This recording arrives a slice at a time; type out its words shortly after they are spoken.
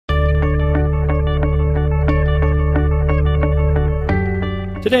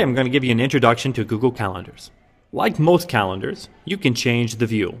Today I'm going to give you an introduction to Google Calendars. Like most calendars, you can change the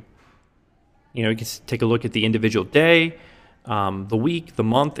view. You can take a look at the individual day, the week, the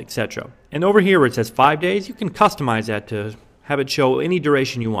month, etc. And over here where it says 5 days, you can customize that to have it show any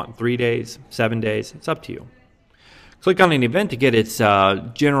duration you want. 3 days, 7 days, it's up to you. Click on an event to get its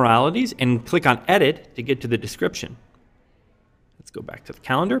generalities and click on Edit to get to the description. Let's go back to the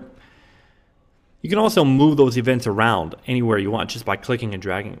calendar. You can also move those events around anywhere you want just by clicking and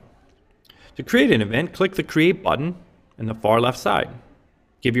dragging. To create an event, click the Create button in the far left side.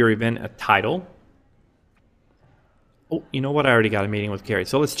 Give your event a title. Oh, you know what? I already got a meeting with Carrie,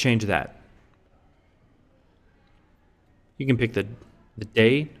 so let's change that. You can pick the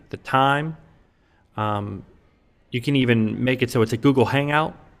date, the time. You can even make it so it's a Google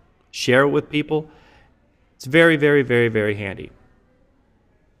Hangout. Share it with people. It's very, very, very, very handy.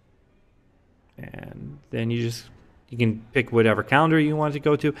 And then you can pick whatever calendar you want to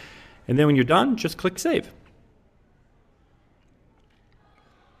go to. And then when you're done, just click Save.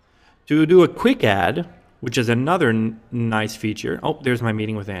 To do a quick add, which is another nice feature. Oh, there's my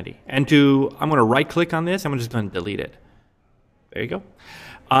meeting with Andy. And I'm going to right click on this. I'm just going to delete it. There you go.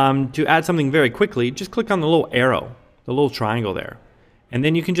 To add something very quickly, just click on the little arrow, the little triangle there. And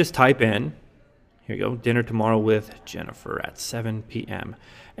then you can just type in, here you go, dinner tomorrow with Jennifer at 7 p.m.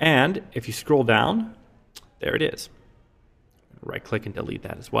 And if you scroll down, there it is. Right click and delete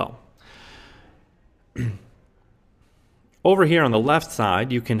that as well. Over here on the left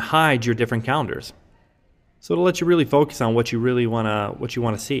side, you can hide your different calendars. So it'll let you really focus on what you want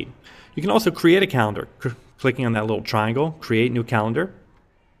to see. You can also create a calendar. Clicking on that little triangle, create new calendar,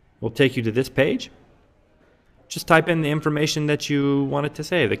 will take you to this page. Just type in the information that you want it to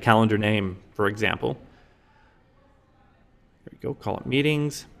say, the calendar name, for example. There you go, call it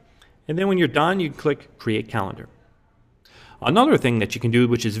meetings. And then when you're done, you can click Create Calendar. Another thing that you can do,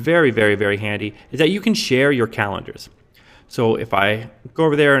 which is very, very, very handy, is that you can share your calendars. So if I go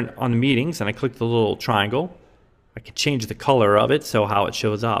over there on the meetings and I click the little triangle, I can change the color of it, so how it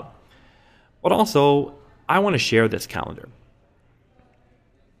shows up. But also, I want to share this calendar.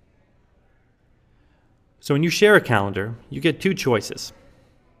 So when you share a calendar, you get two choices.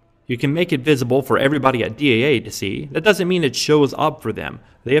 You can make it visible for everybody at DAA to see. That doesn't mean it shows up for them.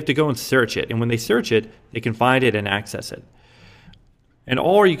 They have to go and search it. And when they search it, they can find it and access it.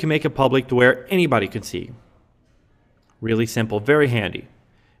 Or you can make it public to where anybody can see. Really simple, very handy.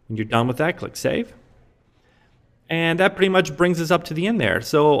 When you're done with that, click Save. And that pretty much brings us up to the end there.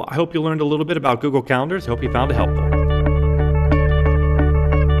 So I hope you learned a little bit about Google Calendars. I hope you found it helpful.